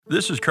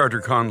This is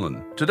Carter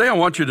Conlon. Today I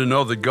want you to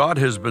know that God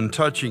has been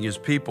touching His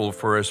people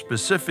for a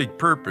specific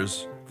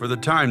purpose for the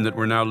time that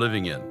we're now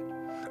living in.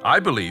 I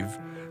believe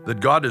that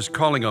God is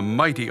calling a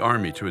mighty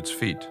army to its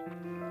feet.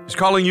 He's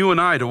calling you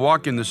and I to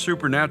walk in the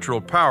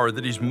supernatural power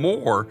that He's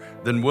more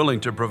than willing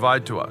to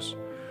provide to us.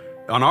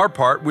 On our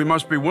part, we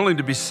must be willing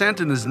to be sent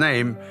in His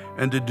name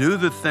and to do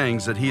the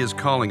things that He is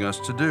calling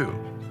us to do.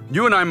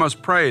 You and I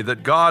must pray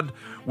that God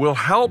will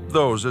help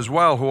those as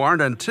well who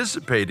aren't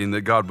anticipating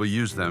that God will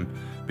use them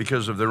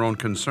because of their own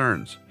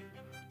concerns.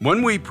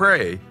 When we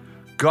pray,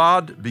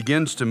 God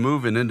begins to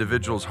move in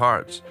individuals'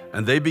 hearts,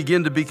 and they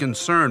begin to be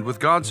concerned with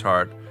God's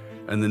heart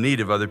and the need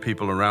of other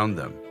people around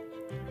them.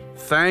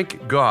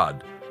 Thank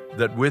God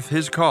that with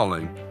His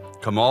calling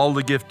come all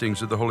the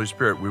giftings of the Holy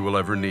Spirit we will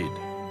ever need.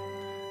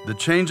 The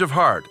change of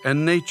heart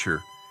and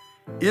nature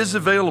is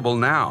available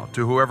now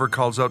to whoever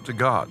calls out to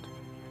God.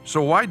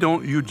 So why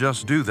don't you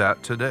just do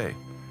that today?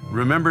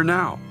 Remember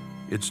now,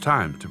 it's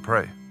time to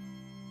pray.